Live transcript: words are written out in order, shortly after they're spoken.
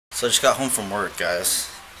So I just got home from work, guys.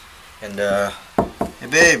 And, hey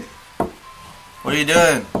babe, what are you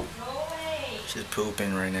doing? No way. She's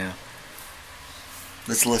pooping right now.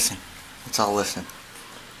 Let's listen. Let's all listen.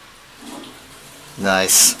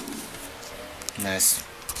 Nice. Nice.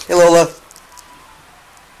 Hey Lola.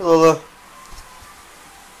 Hey Lola.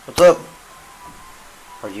 What's up?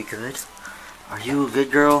 Are you good? Are you a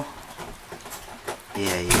good girl?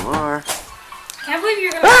 Yeah, you are. I can't believe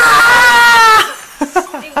you're gonna.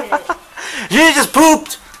 You just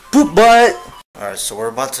pooped! Poop butt! Alright, so we're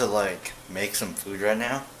about to like make some food right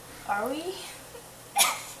now. Are we?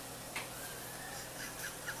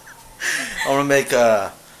 I want to make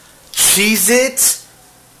Cheez-It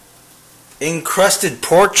encrusted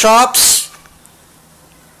pork chops.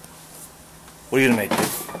 What are you gonna make, dude?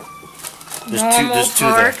 There's two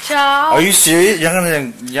there. Chop. Are you serious? You're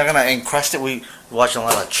gonna encrust it? We watching a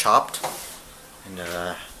lot of Chopped, and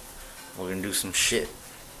we're gonna do some shit.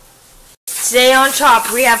 Today on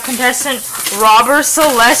Chopped, we have contestant Robert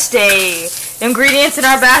Celeste. The ingredients in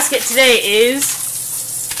our basket today is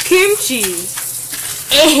kimchi,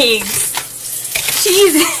 eggs,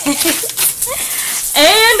 cheese,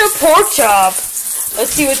 and a pork chop.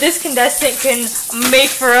 Let's see what this contestant can make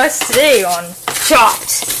for us today on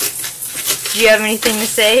Chopped. Do you have anything to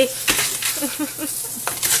say?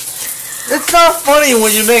 It's not funny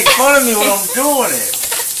when you make fun of me when I'm doing it.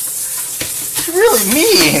 It's really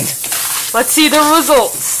mean. Let's see the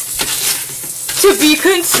results. To be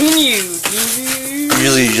continued.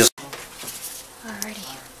 Really, you just.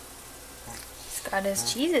 Alrighty. It's got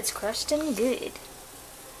his cheese. It's crushed and good.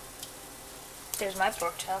 There's my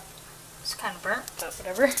pork chop. It's kind of burnt, but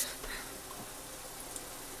whatever.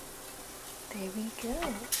 There we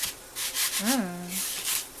go.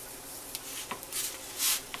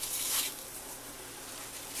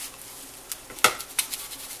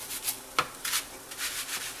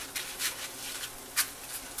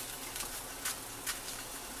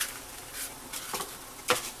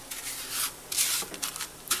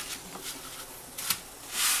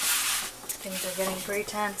 Things are getting pretty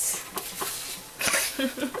tense.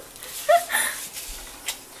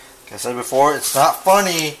 Like I said before, it's not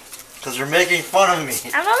funny because you're making fun of me.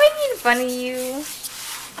 I'm not making fun of you.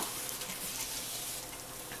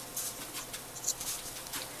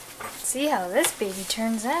 Let's see how this baby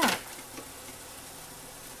turns out.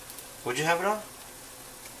 Would you have it on?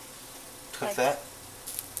 Cook Like- that?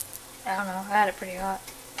 I don't know. I had it pretty hot.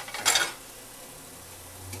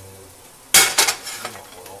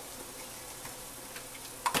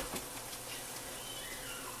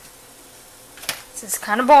 This is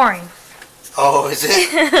kind of boring. Oh, is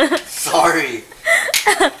it? Sorry.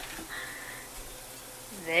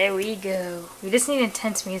 There we go. We just need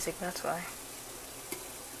intense music, that's why.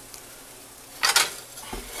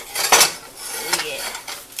 Oh yeah.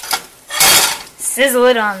 Sizzle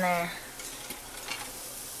it on there.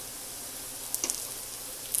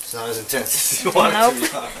 It's not as intense as you want it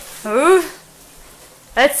to be. Ooh.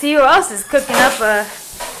 Let's see who else is cooking up a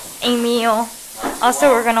meal.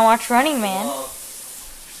 Also, we're gonna watch Running Man.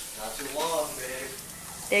 Not too long, babe.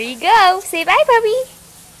 There you go. Say bye, puppy.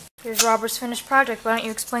 Here's Robert's finished project. Why don't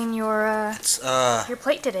you explain your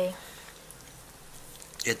plate today?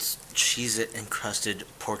 It's Cheez-It encrusted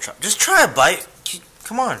pork chop. Just try a bite.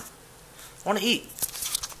 Come on. I want to eat.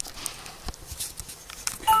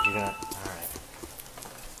 You're gonna. All right.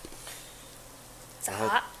 Is it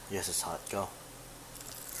hot? Yes, it's hot. Go.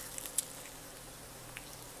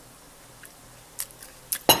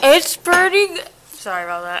 It's pretty good. Sorry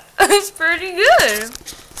about that. It's pretty good.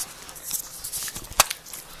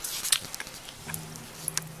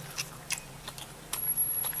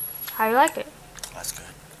 How do you like it? That's good.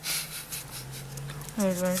 I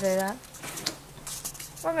was going to say that.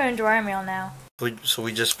 We're going to do our meal now. So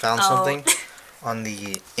we just found something on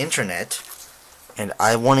the internet, and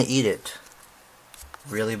I want to eat it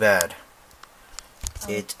really bad.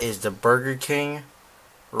 It is the Burger King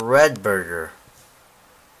Red Burger.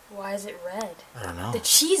 Why is it red? I don't know. The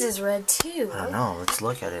cheese is red too. I don't know. Let's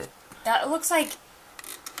look at it. That looks like,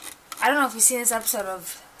 I don't know if you've seen this episode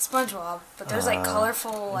of SpongeBob, but there's like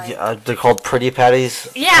colorful like. Yeah, they're called Pretty Patties.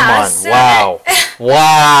 Yeah. Come on. So Wow.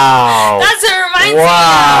 Wow. That's what it reminds me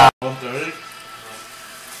Wow. of. 130.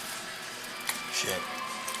 Shit.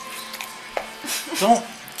 Don't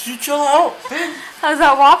you chill out, babe? How's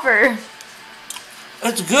that Whopper?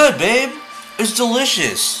 It's good, babe. It's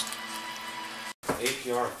delicious.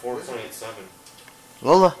 APR 4.87.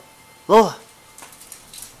 Lola. Lola.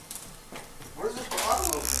 Where's the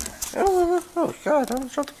bottle opener? Oh, Lola. Oh, God.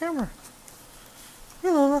 Don't drop the camera. Hey,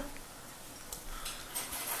 Lola.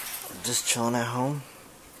 Just chilling at home.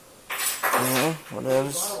 You know,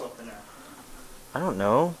 whatever. I don't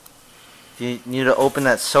know. Do you need to open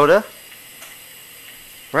that soda?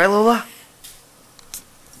 Right, Lola?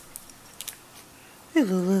 Hey,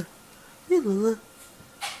 Lola. Hey, Lola.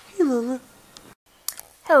 Hey, Lola.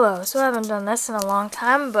 Hello, so I haven't done this in a long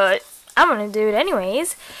time, but I'm gonna do it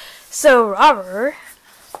anyways. So Robert,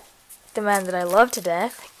 the man that I love to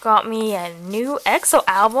death, got me a new EXO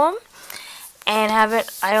album, and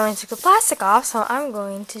I only took the plastic off, so I'm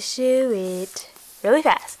going to show it really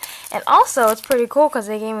fast. And also, it's pretty cool because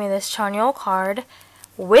they gave me this Chanyeol card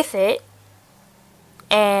with it,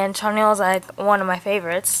 and Chanyeol is like one of my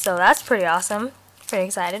favorites, so that's pretty awesome. Pretty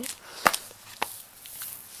excited.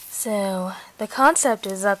 So, the concept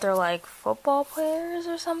is that they're like football players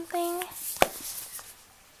or something.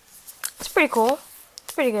 It's pretty cool.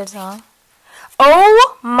 It's a pretty good song.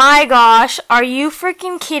 Oh my gosh, are you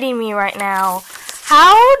freaking kidding me right now?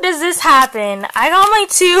 How does this happen? I got my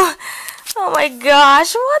two... Oh my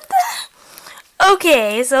gosh, what the...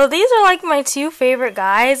 Okay, so these are like my two favorite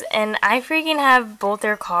guys, and I freaking have both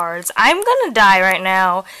their cards. I'm gonna die right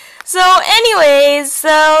now. So anyways,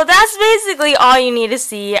 so that's basically all you need to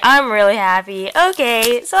see. I'm really happy.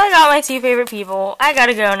 Okay, so I got my two favorite people. I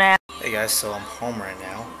gotta go now. Hey guys, so I'm home right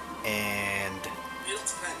now, and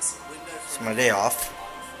it's my day off.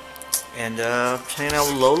 And hanging out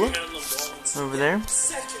with Lola over there.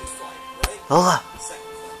 Lola!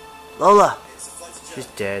 Lola! She's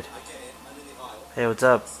dead. Hey, what's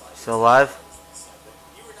up? Still alive?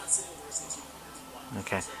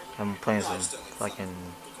 Okay, I'm playing some fucking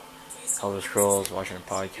Elder Scrolls, watching a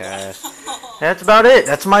podcast. That's about it.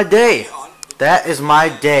 That's my day. That is my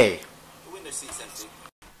day.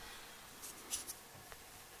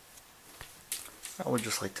 I would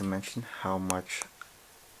just like to mention how much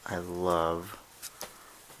I love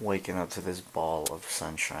waking up to this ball of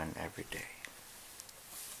sunshine every day.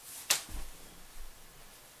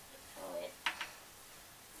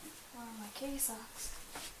 Where are my kitty socks?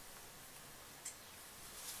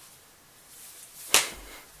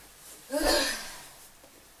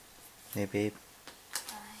 Hey babe.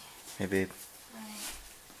 Bye. Hey babe. Bye.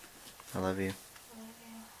 I love you. I love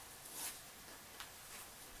you.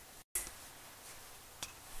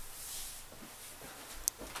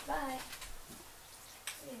 Bye.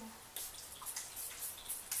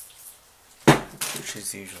 Yeah.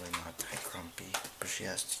 She's usually not that grumpy, but she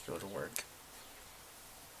has to go to work.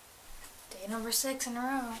 Day number 6 in a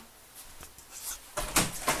row.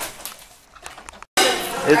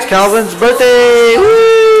 It's Calvin's birthday!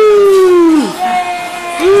 Woo!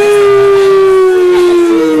 Woo!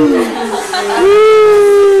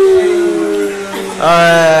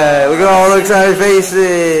 Alright, look at all the excited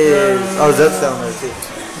faces! Oh, Zep's down there too.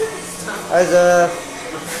 Hi, Zep.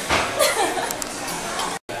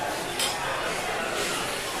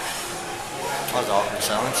 That was awkward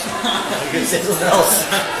silence. You can say something else.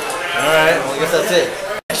 Alright, well I guess that's it.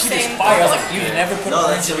 I was like, you never put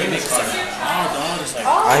orange in remix card. Oh, dog, it's like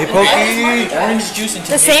Hi, Pokey! orange juice into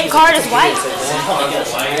The same card as white.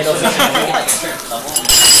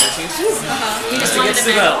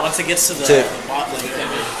 Once it gets to the bottle,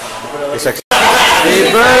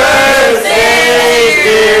 Happy birthday,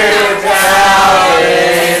 dear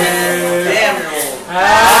Calvin!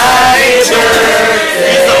 Happy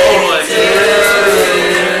birthday to you!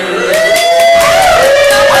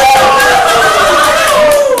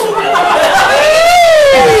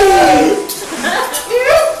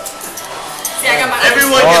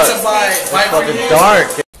 Everyone gets a bite. It's fucking dark.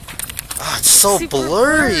 Oh, it's so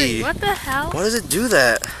blurry. What the hell? Why does it do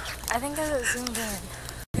that? I think I zoomed in.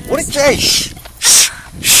 What did you say? Shh! Shh!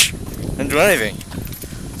 Shh! Didn't do anything.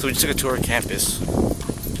 So we just took a tour of campus.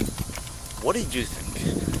 What did you think?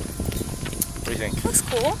 What do you think? Looks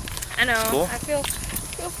cool. I know. Cool? I feel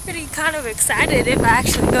pretty kind of excited if I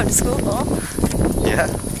actually go to school. Yeah?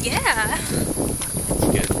 Yeah.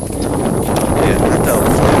 Good. Yeah, I felt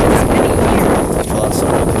fill out some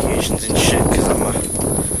applications and shit because I'm a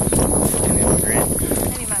fucking immigrant.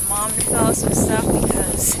 I need my mom to fill out some stuff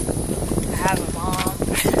because I have a mom.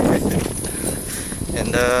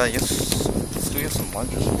 And yes, let's go get some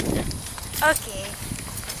lunch or something. Okay.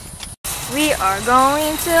 We are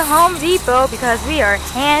going to Home Depot because we are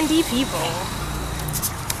handy people.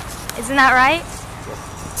 Isn't that right?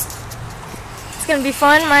 It's gonna be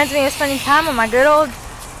fun. Reminds me of spending time with my good old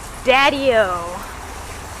daddy-o.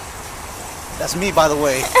 That's me, by the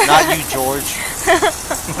way, not you, George.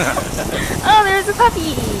 Oh, there's a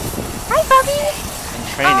puppy. Hi, puppy. In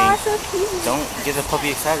training, Oh, so cute. don't get the puppy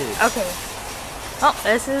excited. Okay. Oh,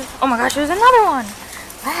 this is... Oh my gosh, there's another one.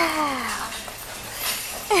 Wow.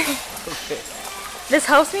 Okay. This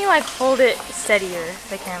helps me like hold it steadier,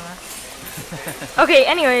 the camera. Okay,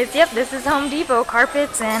 anyways, yep, this is Home Depot.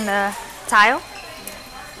 Carpets and tile.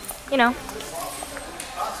 You know.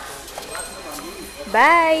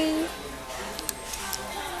 Bye.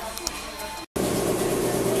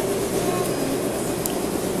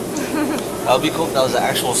 That would be cool if that was the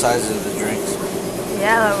actual size of the drinks.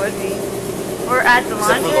 Yeah, that would be. Or at the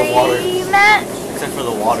Except for laundry the water. mat. Except for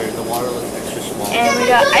the water. The water looks extra small. And we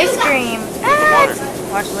got ice cream. the water.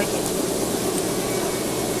 Watch Wiki.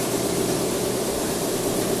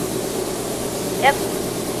 Yep.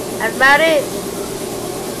 That's about it.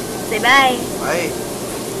 Say bye. Bye.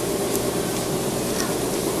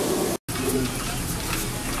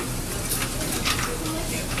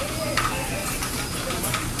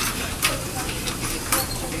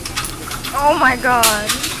 Oh my god.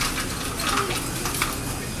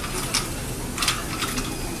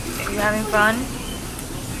 Are you having fun?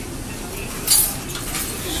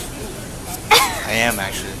 I am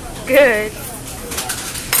actually. Good.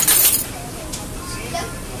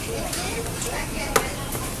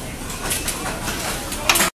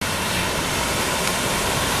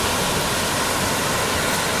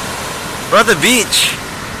 We're at the beach.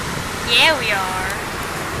 Yeah, we are.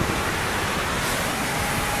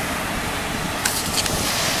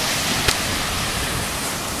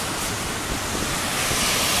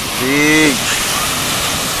 Beach.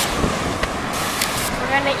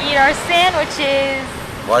 We're gonna eat our sandwiches.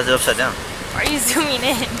 Why is it upside down? Are you zooming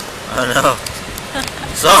in? Oh no.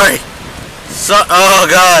 Sorry. Oh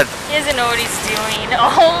god. He doesn't know what he's doing.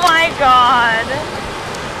 Oh my god.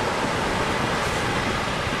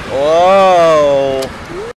 Whoa.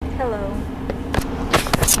 Hello.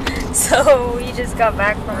 So we just got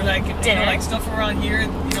back from Or like, dinner. you know, like stuff around here, you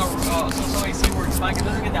know, so somebody see where it's fine, 'cause it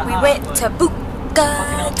doesn't get that We hot. went but to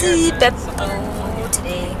Buca Beppo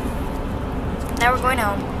today. Now we're going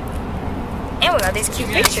home. And we got these cute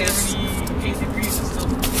if you have pictures. 78 degrees, it's still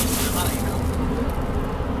hot, you know.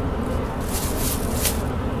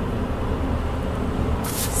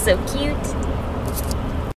 So cute.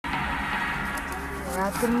 We're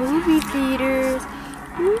at the movie theaters.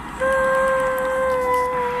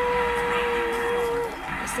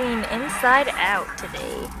 We're seeing Inside Out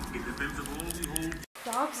today.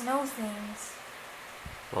 Dogs know things.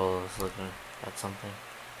 Lola's looking at something.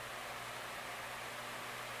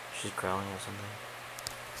 She's growling at something.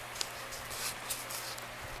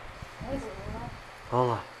 What is it, Lola?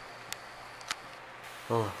 Lola.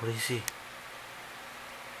 Lola, what do you see?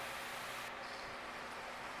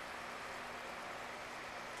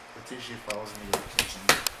 I think she follows me to the kitchen.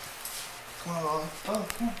 Come on, Lola. Oh,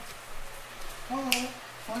 come on. Come on, Lola.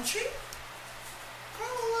 Want a treat? Come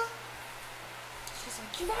on, Lola. She's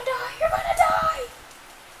like, you're gonna die, you're gonna die!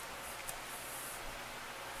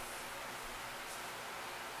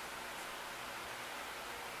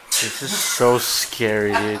 This is so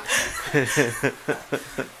scary, dude.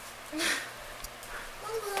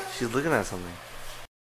 She's looking at something.